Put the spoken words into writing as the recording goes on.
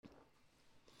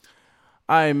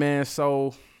All right, man.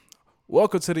 So,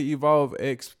 welcome to the Evolve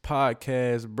X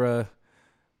podcast, bruh.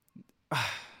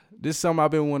 This is something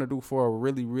I've been wanting to do for a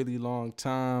really, really long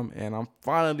time, and I'm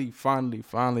finally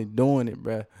doing it,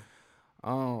 bruh.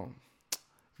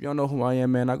 If you don't know who I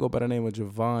am, man, I go by the name of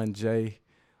JVNJAY.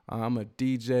 I'm a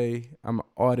DJ. I'm an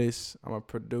artist. I'm a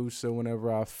producer.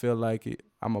 Whenever I feel like it,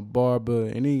 I'm a barber,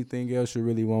 and anything else you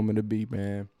really want me to be,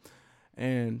 man.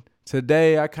 And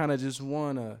today, I kind of just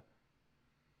wanna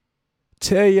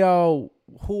tell y'all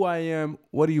who I am,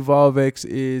 what EvolveX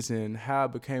is, and how I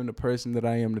became the person that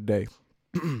I am today.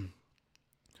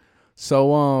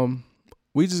 So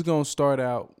we just gonna start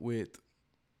out with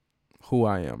who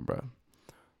I am, bro.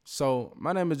 So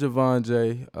my name is Javon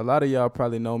J. A lot of y'all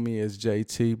probably know me as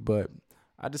JT, but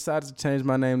I decided to change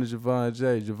my name to Javon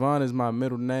J. Javon is my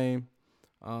middle name.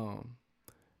 Um,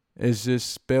 it's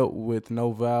just spelt with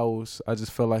no vowels. I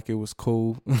just felt like it was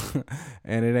cool,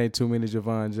 and it ain't too many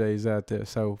Javon J's out there.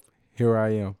 So here I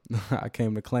am. I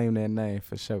came to claim that name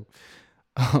for sure.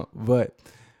 But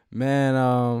man,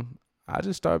 I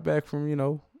just start back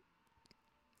from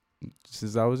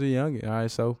since I was a youngin'. All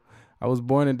right, so I was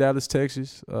born in Dallas,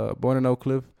 Texas. Born in Oak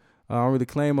Cliff. I don't really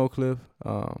claim Oak Cliff.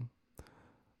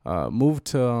 Moved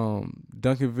to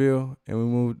Duncanville, and we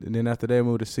moved. And then after that,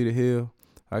 moved to Cedar Hill.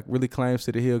 I really claim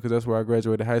Cedar Hill because that's where I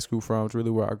graduated high school from. It's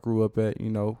really where I grew up at.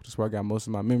 Just where I got most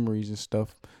of my memories and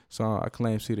stuff. So I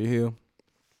claim Cedar Hill.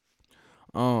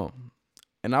 And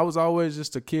I was always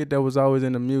just a kid that was always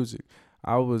into music.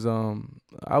 I was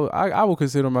I would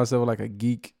consider myself like a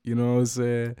geek, you know what I'm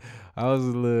saying? I was a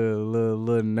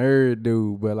little nerd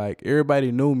dude, but like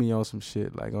everybody knew me on some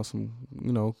shit, like on some,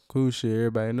 cool shit.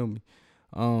 Everybody knew me.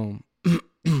 Um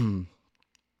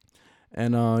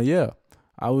and yeah,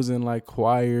 I was in like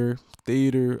choir,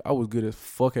 theater. I was good as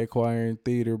fuck at choir and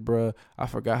theater, bruh. I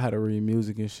forgot how to read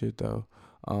music and shit though.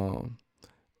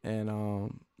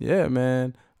 Yeah,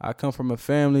 man, I come from a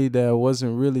family that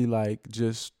wasn't really like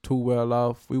just too well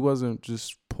off. We wasn't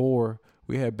just poor.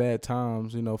 We had bad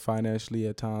times, financially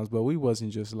at times, but we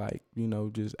wasn't just like,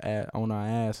 just on our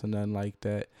ass or nothing like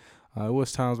that. It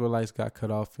was times where lights got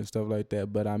cut off and stuff like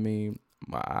that. But I mean,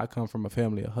 I come from a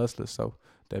family of hustlers, so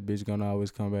that bitch gonna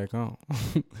always come back on.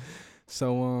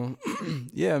 So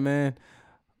yeah, man,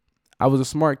 I was a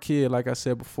smart kid, like I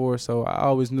said before, so I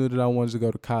always knew that I wanted to go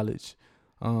to college.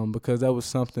 Because that was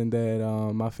something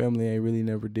that my family ain't really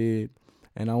never did,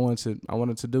 and I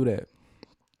wanted to do that,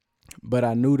 but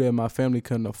I knew that my family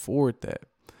couldn't afford that,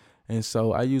 and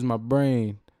so I used my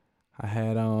brain. I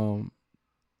had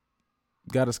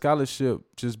got a scholarship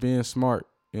just being smart,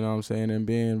 you know what I'm saying, and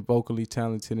being vocally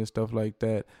talented and stuff like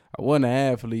that. I wasn't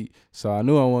an athlete, so I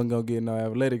knew I wasn't gonna get no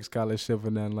athletic scholarship or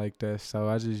nothing like that. So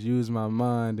I just used my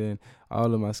mind and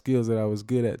all of my skills that I was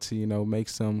good at to make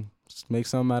something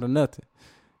out of nothing.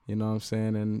 You know what I'm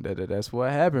saying? And that's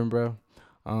what happened, bro.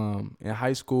 In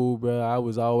high school, bro, I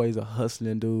was always a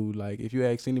hustling dude. Like, if you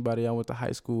ask anybody I went to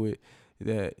high school with,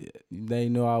 that they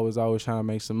know I was always trying to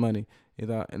make some money.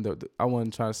 I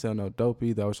wasn't trying to sell no dope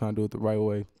either. I was trying to do it the right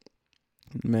way.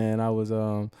 Man, I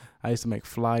used to make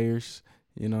flyers.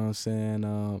 You know what I'm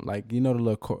saying? Like, the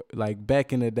little, like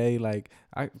back in the day,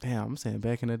 I'm saying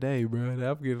back in the day, bro. I'm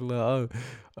getting a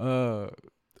little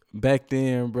back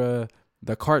then, bro.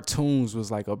 The cartoons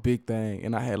was like a big thing,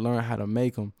 and I had learned how to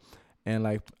make them, and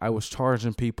like I was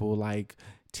charging people like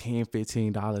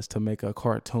 $10-15 to make a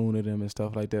cartoon of them and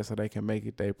stuff like that, so they can make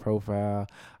it their profile.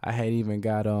 I had even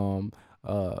got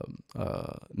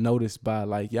noticed by,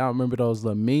 like, y'all remember those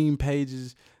little meme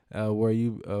pages where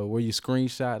you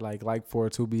screenshot like for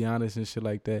To Be Honest and shit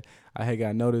like that. I had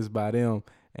got noticed by them,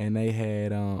 and they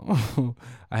had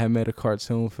I had made a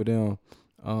cartoon for them.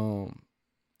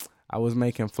 I was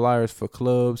making flyers for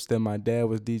clubs that my dad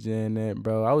was DJing at,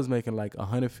 bro. I was making like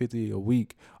 $150 a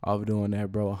week off doing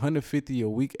that, bro. $150 a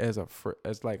week as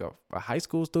like a high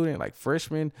school student, like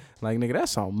freshman. Like, nigga,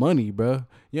 that's all money, bro.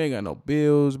 You ain't got no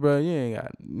bills, bro. You ain't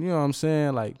got, you know what I'm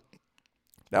saying? Like,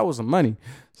 that was some money.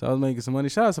 So I was making some money.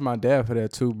 Shout out to my dad for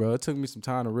that too, bro. It took me some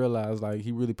time to realize, like,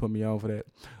 he really put me on for that.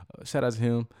 Shout out to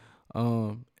him.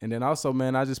 And then also,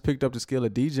 man, I just picked up the skill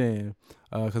of DJing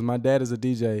because my dad is a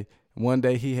DJ. One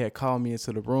day he had called me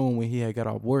into the room when he had got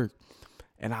off work,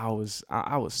 and I was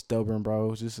stubborn, bro. I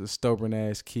was just a stubborn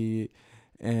ass kid,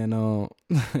 and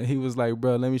he was like,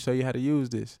 bro, let me show you how to use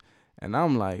this. And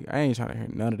I'm like, I ain't trying to hear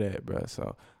none of that, bro.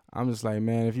 So I'm just like,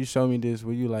 man, if you show me this,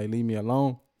 will you like leave me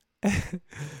alone?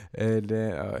 And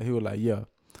then he was like, yeah.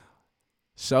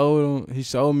 He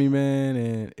showed me, man,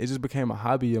 and it just became a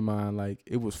hobby of mine. Like,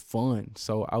 it was fun,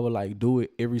 so I would like do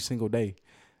it every single day,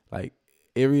 like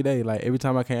every day. Like, every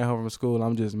time I came home from school,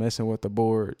 I'm just messing with the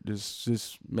board,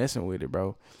 just messing with it,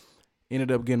 bro.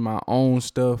 Ended up getting my own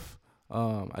stuff.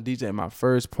 I DJed my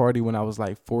first party when I was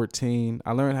like 14.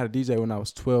 I learned how to DJ when I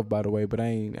was 12, by the way, but I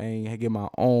ain't get my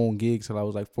own gig till I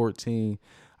was like 14.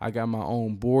 I got my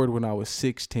own board when I was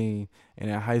 16, and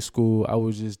in high school I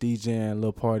was just DJing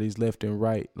little parties left and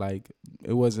right. Like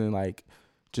it wasn't like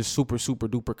just super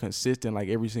duper consistent like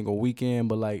every single weekend,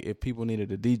 but like if people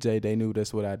needed a DJ, they knew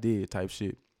that's what I did type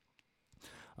shit.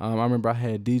 I remember I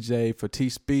had DJ for T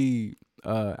Speed.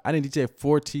 I didn't DJ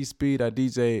for T Speed. I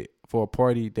DJ for a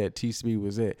party that T Speed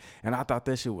was at, and I thought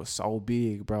that shit was so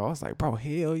big, bro. I was like, bro,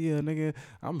 hell yeah, nigga,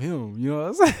 I'm him. You know what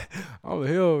I'm saying? I'm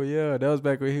him. Yeah, that was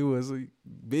back when he was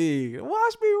big.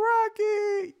 Watch me rock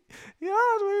it. Yeah,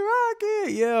 watch me rock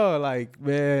it. Yeah, like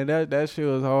man, that shit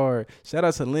was hard. Shout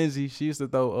out to Lindsay. She used to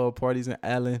throw parties in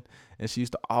Allen, and she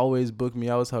used to always book me.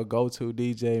 I was her go-to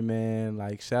DJ, man.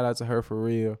 Like shout out to her for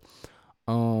real.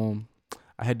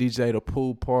 I had DJ'd a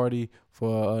pool party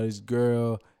for this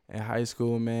girl in high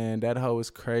school, man. That hoe was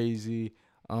crazy.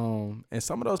 And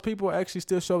some of those people actually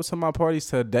still show up to my parties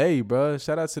today, bro.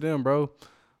 Shout out to them, bro.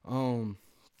 And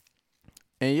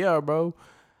yeah, bro.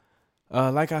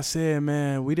 Like I said,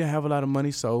 man, we didn't have a lot of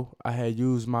money, so I had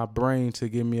used my brain to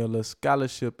give me a little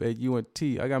scholarship at UNT.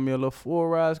 I got me a little full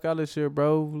ride scholarship,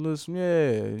 bro.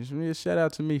 Yeah, shout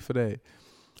out to me for that.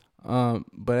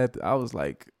 But I was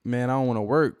like, man, I don't want to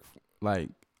work. Like,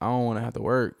 I don't want to have to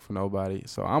work for nobody.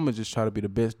 So I'm going to just try to be the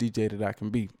best DJ that I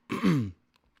can be.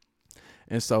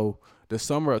 And so the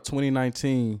summer of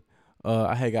 2019,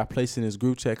 I had got placed in this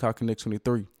group chat called Connect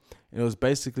 23. And it was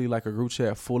basically like a group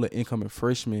chat full of incoming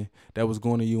freshmen that was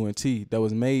going to UNT, that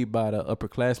was made by the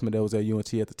upperclassmen that was at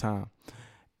UNT at the time.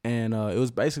 And it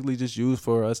was basically just used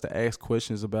for us to ask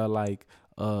questions about like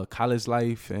college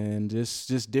life and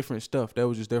just different stuff. That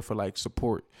was just there for like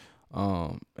support.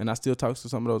 And I still talk to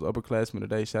some of those upperclassmen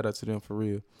today. Shout out to them for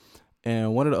real.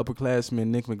 And one of the upperclassmen,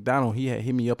 Nick McDonald, he had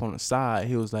hit me up on the side.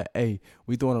 He was like, hey,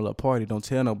 we throwing a little party. Don't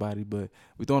tell nobody, but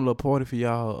we throwing a little party for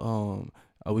y'all.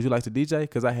 Would you like to DJ?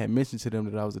 Because I had mentioned to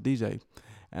them that I was a DJ.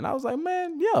 And I was like,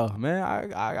 man, yeah,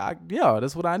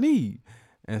 that's what I need.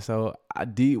 And so I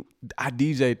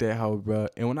DJ'd that hoe, bro.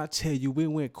 And when I tell you, we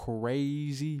went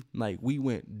crazy. Like, we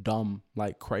went dumb,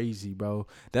 like crazy, bro.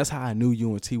 That's how I knew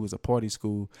UNT was a party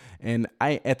school. And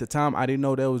at the time, I didn't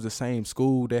know that was the same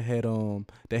school that had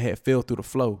fell through the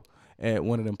flow at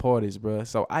one of them parties, bro.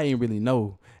 So I didn't really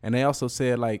know. And they also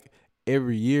said, like,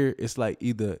 every year, it's like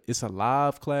either it's a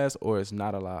live class or it's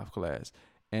not a live class.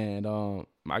 And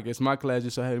I guess my class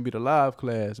just so happened to be the live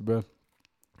class, bro.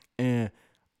 And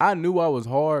I knew I was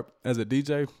hard as a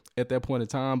DJ at that point in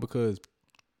time because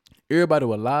everybody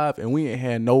was live and we ain't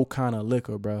had no kind of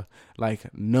liquor, bro.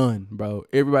 Like none, bro.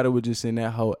 Everybody was just in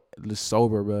that whole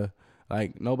sober, bro.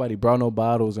 Like nobody brought no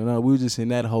bottles or nothing. We were just in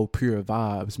that whole pure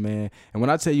vibes, man. And when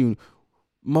I tell you,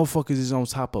 motherfuckers is on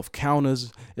top of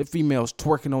counters, and females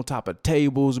twerking on top of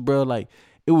tables, bro. Like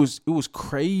it was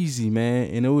crazy, man.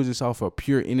 And it was just off of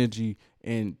pure energy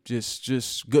and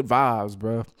just good vibes,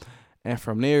 bro. And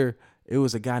from there, it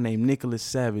was a guy named Nicholas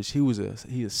Savage.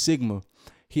 He a Sigma.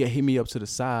 He had hit me up to the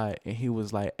side and he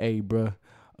was like, "Hey, bro,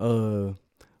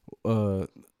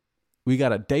 we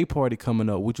got a day party coming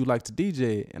up. Would you like to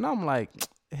DJ?" And I'm like,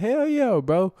 "Hell yeah,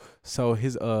 bro." So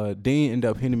his dean ended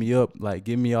up hitting me up, like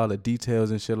giving me all the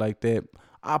details and shit like that.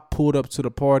 I pulled up to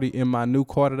the party in my new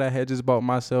car that I had just bought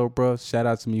myself, bro. Shout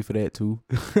out to me for that too.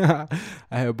 I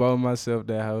had bought myself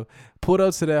that hoe. Pulled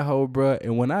up to that hoe, bro.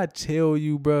 And when I tell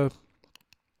you, bro,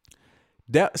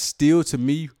 that still to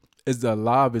me is the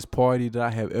livest party that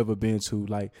I have ever been to.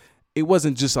 Like, it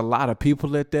wasn't just a lot of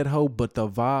people at that hoe, but the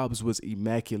vibes was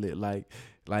immaculate. Like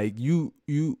you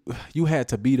had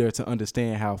to be there to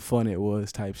understand how fun it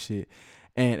was, type shit.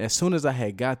 And as soon as I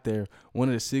had got there, one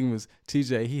of the Sigmas,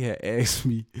 TJ, he had asked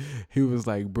me, he was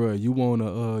like, "Bro, you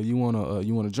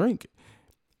wanna drink?"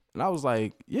 And I was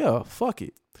like, "Yeah, fuck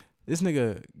it." This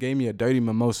nigga gave me a dirty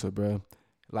mimosa, bro.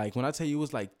 Like, when I tell you it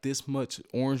was like this much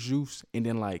orange juice and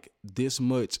then like this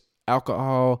much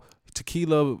alcohol,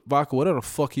 tequila, vodka, whatever the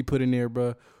fuck he put in there,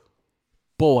 bro.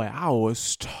 Boy, I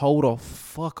was total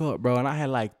fuck up, bro. And I had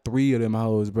like 3 of them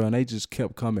hoes, bro. And they just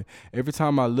kept coming. Every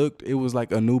time I looked, it was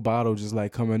like a new bottle just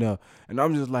like coming up. And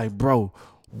I'm just like, bro,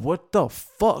 what the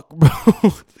fuck,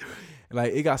 bro?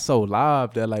 Like, it got so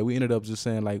live that like we ended up just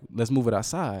saying like, let's move it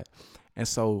outside. And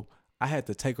so I had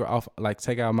to take her off, like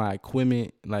take out my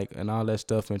equipment, like, and all that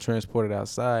stuff and transport it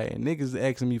outside. And niggas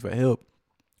asking me for help.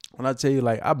 When I tell you,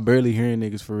 like, I barely hearing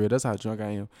niggas for real. That's how drunk I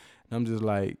am. And I'm just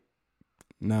like,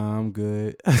 nah, I'm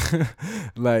good.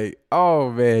 Like,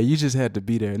 oh man, you just had to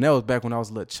be there. And that was back when I was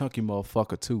a little chunky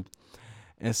motherfucker too.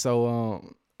 And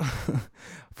so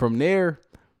from there,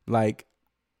 like,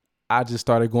 I just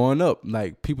started going up.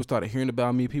 Like people started hearing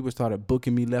about me. People started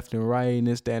booking me left and right and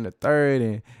this, that, and the third.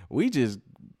 And we just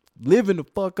living the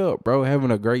fuck up, bro.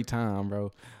 Having a great time,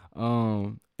 bro.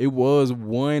 It was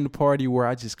one party where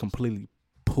I just completely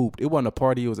pooped. It wasn't a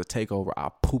party, it was a takeover. I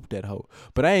pooped that hoe.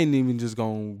 But I ain't even just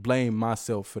gonna blame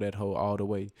myself for that hoe all the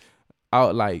way.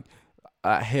 Out like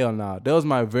hell nah. That was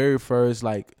my very first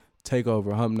like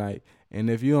takeover hump night. And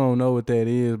if you don't know what that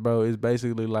is, bro, it's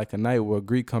basically like a night where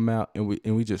Greek come out and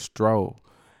we just stroll.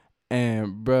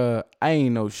 And bruh, I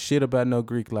ain't know shit about no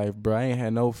Greek life, bruh. I ain't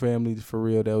had no family for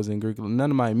real that was in Greek life.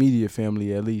 None of my immediate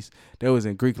family, at least, that was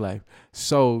in Greek life.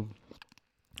 So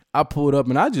I pulled up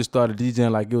and I just started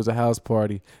DJing like it was a house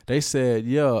party. They said,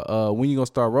 yeah, when you gonna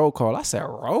start roll call? I said,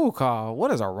 roll call?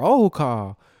 What is a roll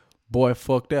call? Boy,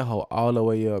 fuck that hoe all the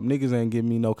way up. Niggas ain't giving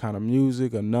me no kind of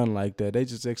music or nothing like that. They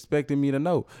just expected me to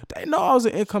know. They know I was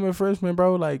an incoming freshman,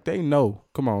 bro. Like, they know.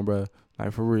 Come on, bro.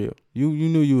 Like, for real. You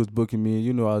knew you was booking me.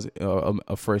 You knew I was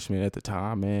a freshman at the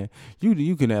time, man. You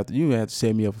didn't have to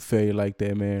set me up for failure like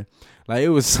that, man. Like, it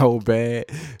was so bad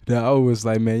that I was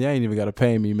like, man, y'all ain't even got to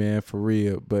pay me, man, for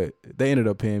real. But they ended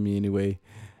up paying me anyway.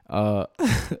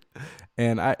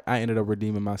 And I ended up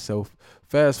redeeming myself.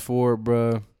 Fast forward,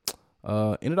 bro.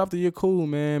 Ended off the year cool,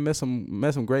 man. Met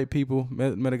some great people.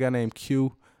 Met a guy named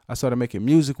Q. I started making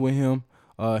music with him.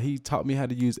 He taught me how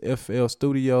to use FL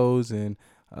Studios and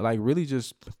like really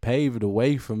just paved the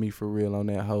way for me for real on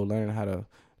that whole learning how to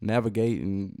navigate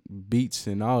and beats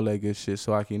and all that good shit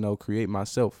so I can create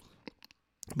myself.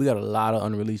 We got a lot of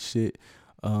unreleased shit.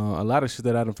 A lot of shit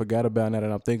that I done forgot about now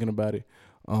that I'm thinking about it.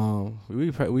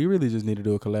 We really just need to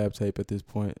do a collab tape at this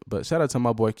point. But shout out to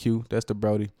my boy Q. That's the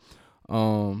Brody.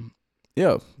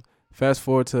 Yeah, fast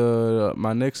forward to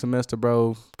my next semester,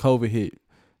 bro, COVID hit.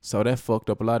 So that fucked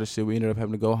up a lot of shit. We ended up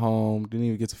having to go home. Didn't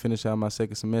even get to finish out my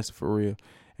second semester for real.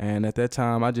 And at that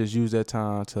time, I just used that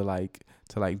time to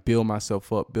build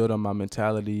myself up, build up my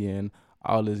mentality and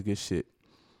all this good shit.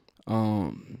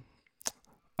 I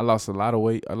lost a lot of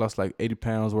weight. I lost like 80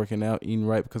 pounds working out, eating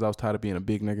right because I was tired of being a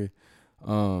big nigga.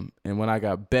 And when I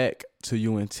got back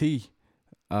to UNT,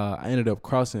 I ended up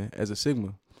crossing as a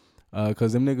Sigma.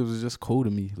 Cause them niggas was just cool to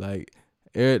me. Like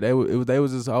they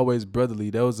was just always brotherly.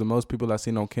 That was the most people I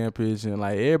seen on campus, and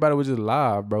like everybody was just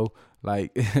live, bro.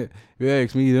 Like if you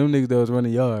ask me, them niggas that was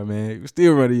running yard, man,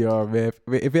 still running yard, man.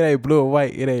 If it ain't blue or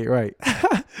white, it ain't right.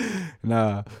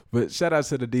 Nah, but shout out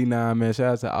to the D9, man.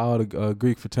 Shout out to all the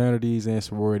Greek fraternities and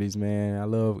sororities, man. I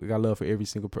got love for every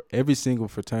single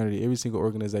fraternity, every single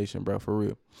organization, bro, for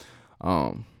real.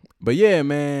 But yeah,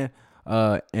 man.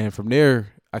 And from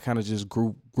there, I kind of just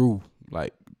grew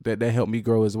like that helped me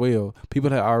grow as well. People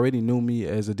that already knew me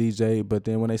as a DJ, but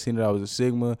then when they seen that I was a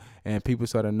Sigma and people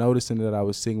started noticing that I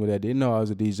was Sigma that didn't know I was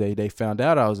a DJ, they found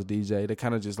out I was a DJ. They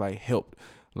kind of just like helped,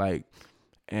 like,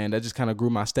 and that just kind of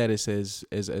grew my status as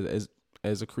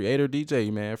a creator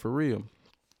DJ, man, for real.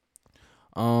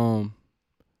 And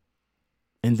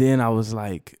then I was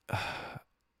like,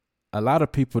 a lot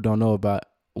of people don't know about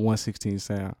 116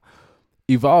 Sound.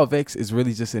 Evolve X is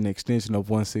really just an extension of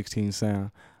 116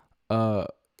 Sound.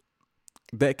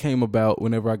 That came about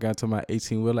whenever I got into my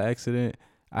 18-wheeler accident.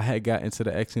 I had got into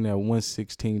the accident at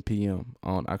 1:16 p.m.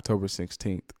 on October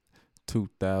 16th,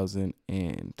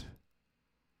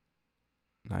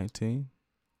 2019.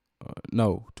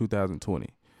 2020.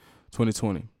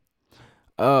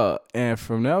 And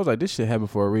from there I was like, this shit happened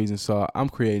for a reason, so I'm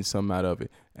creating something out of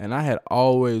it. And I had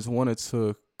always wanted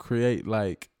to create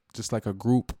like just like a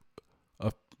group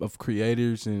of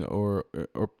creators and or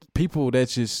people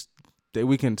that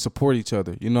we can support each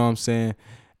other, you know what I'm saying?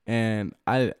 And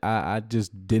I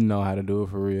just didn't know how to do it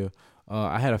for real.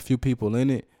 I had a few people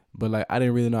in it, but like I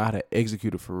didn't really know how to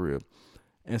execute it for real.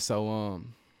 And so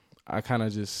I kind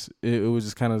of just it was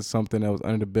just kind of something that was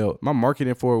under the belt. My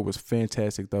marketing for it was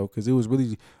fantastic though, because it was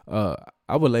really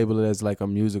I would label it as like a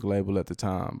music label at the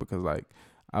time, because like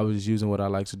I was using what I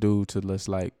like to do to let's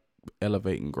like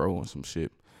elevate and grow on some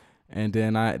shit. And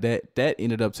then that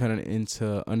ended up turning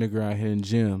into Underground Hidden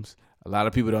Gems. A lot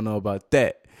of people don't know about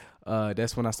that.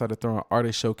 That's when I started throwing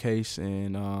artist showcase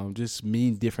and just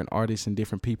meeting different artists and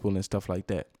different people and stuff like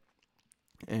that,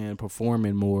 and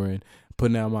performing more and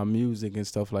putting out my music and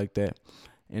stuff like that.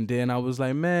 And then I was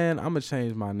like, man, I'm gonna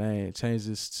change my name, change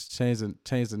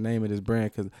the name of this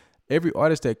brand, because every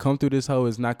artist that come through this hoe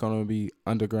is not gonna be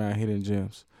Underground Hidden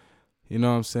Gems. You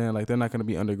know what I'm saying? Like they're not gonna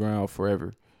be underground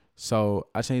forever. So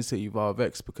I changed to Evolve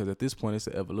X because at this point it's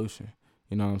an evolution.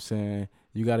 You know what I'm saying?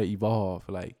 You gotta evolve.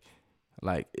 Like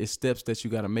it's steps that you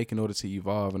gotta make in order to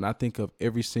evolve. And I think of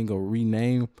every single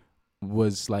rename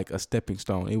was like a stepping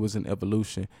stone. It was an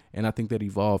evolution. And I think that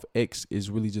Evolve X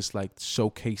is really just like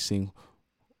showcasing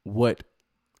what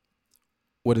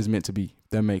is meant to be.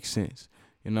 That makes sense.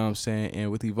 You know what I'm saying? And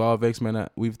with Evolve X, man,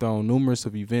 we've thrown numerous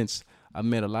of events. I've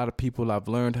met a lot of people. I've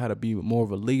learned how to be more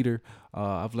of a leader.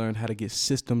 I've learned how to get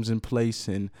systems in place,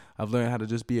 and I've learned how to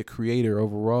just be a creator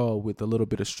overall with a little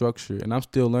bit of structure. And I'm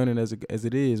still learning as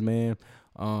it is, man.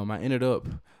 I ended up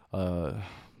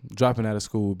dropping out of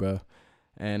school, bro,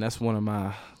 and that's one of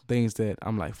my things that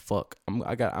I'm like, fuck. I'm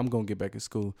gonna get back in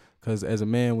school, because as a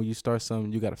man, when you start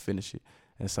something, you gotta finish it.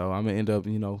 And so I'm gonna end up,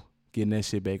 getting that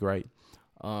shit back right.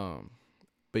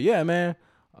 But yeah, man.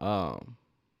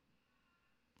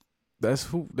 That's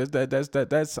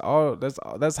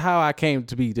how I came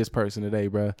to be this person today,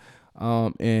 bro.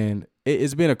 And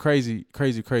it's been a crazy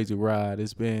ride.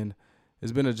 It's been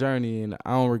a journey, and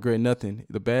I don't regret nothing.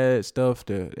 The bad stuff,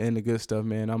 and the good stuff,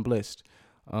 man. I'm blessed.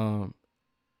 And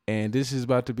this is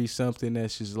about to be something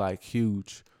that's just like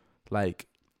huge, like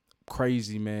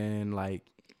crazy, man. Like,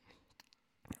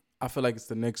 I feel like it's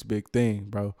the next big thing,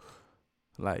 bro.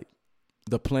 Like,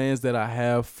 the plans that I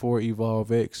have for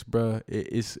Evolve X, bro,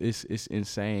 it's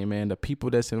insane, man. The people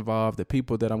that's involved, the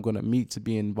people that I'm gonna meet to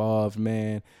be involved,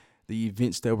 man. The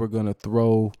events that we're gonna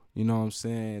throw, you know what I'm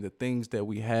saying? The things that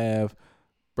we have,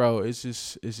 bro.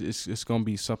 It's gonna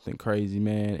be something crazy,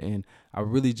 man. And I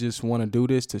really just want to do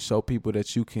this to show people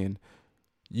that you can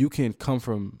come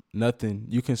from nothing.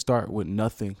 You can start with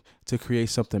nothing to create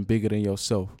something bigger than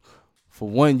yourself. For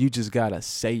one, you just gotta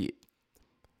say it.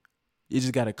 You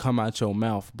just gotta come out your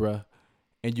mouth, bruh.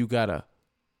 And you gotta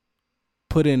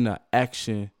put in the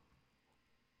action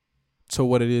to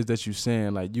what it is that you're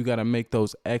saying. Like, you gotta make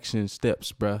those action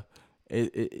steps, bruh.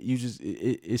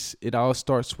 It all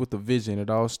starts with a vision. It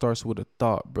all starts with a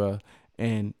thought, bruh.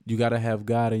 And you gotta have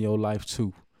God in your life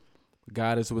too.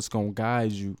 God is what's gonna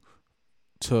guide you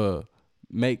to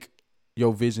make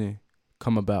your vision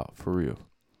come about for real.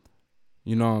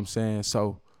 You know what I'm saying?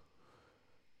 So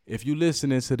if you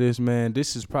listening to this, man,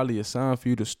 this is probably a sign for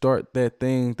you to start that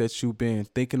thing that you've been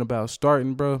thinking about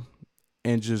starting, bro,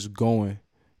 and just going.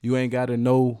 You ain't got to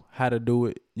know how to do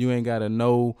it. You ain't got to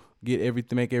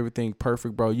make everything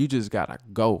perfect, bro. You just got to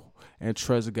go and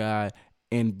trust God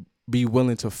and be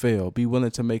willing to fail, be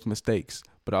willing to make mistakes,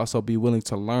 but also be willing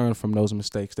to learn from those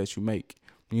mistakes that you make.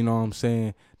 You know what I'm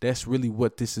saying? That's really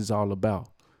what this is all about.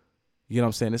 You know what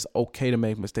I'm saying? It's okay to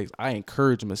make mistakes. I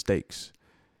encourage mistakes.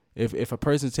 If a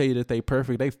person tell you that they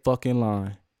perfect, they fucking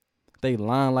lying. They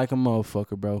lying like a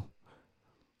motherfucker, bro.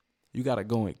 You gotta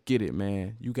go and get it,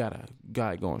 man. You gotta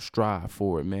go and strive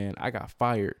for it, man. I got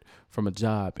fired from a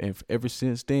job, and ever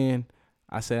since then,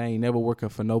 I said I ain't never working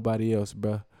for nobody else,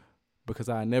 bro, because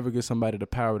I never get somebody the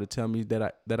power to tell me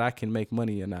that I can make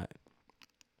money or not.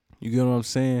 You get what I'm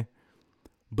saying?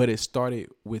 But it started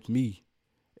with me.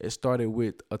 It started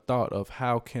with a thought of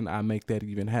how can I make that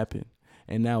even happen,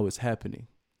 and now it's happening.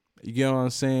 You get what I'm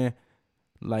saying?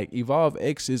 Like, Evolve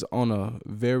X is on a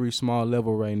very small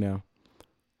level right now,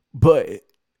 but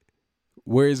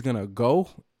where it's gonna go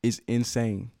is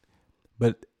insane.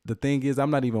 But the thing is,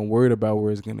 I'm not even worried about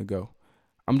where it's gonna go.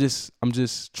 I'm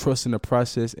just trusting the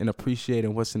process and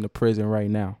appreciating what's in the present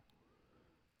right now.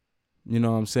 You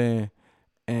know what I'm saying?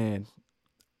 And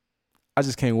I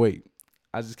just can't wait.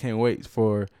 I just can't wait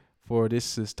for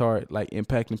this to start like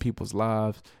impacting people's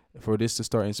lives, for this to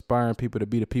start inspiring people to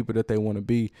be the people that they want to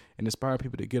be, and inspiring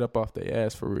people to get up off their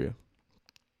ass for real.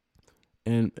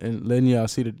 And letting y'all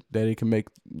see that it can make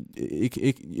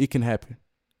it can happen.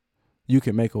 You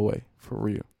can make a way for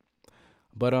real.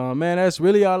 But man, that's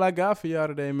really all I got for y'all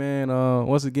today, man.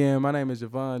 Once again, my name is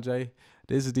JVNJAY.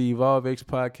 This is the Evolve X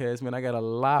podcast, man. I got a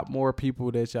lot more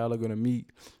people that y'all are gonna meet.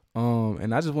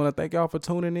 And I just want to thank y'all for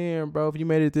tuning in, bro. If you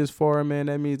made it this far, man,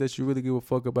 that means that you really give a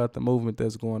fuck about the movement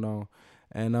that's going on.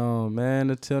 And man,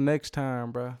 until next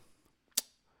time, bro.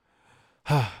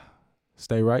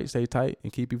 Stay right, stay tight,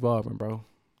 and keep evolving, bro.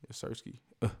 Yes, Sirski.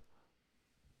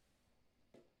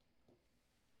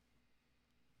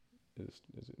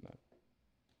 Is it not?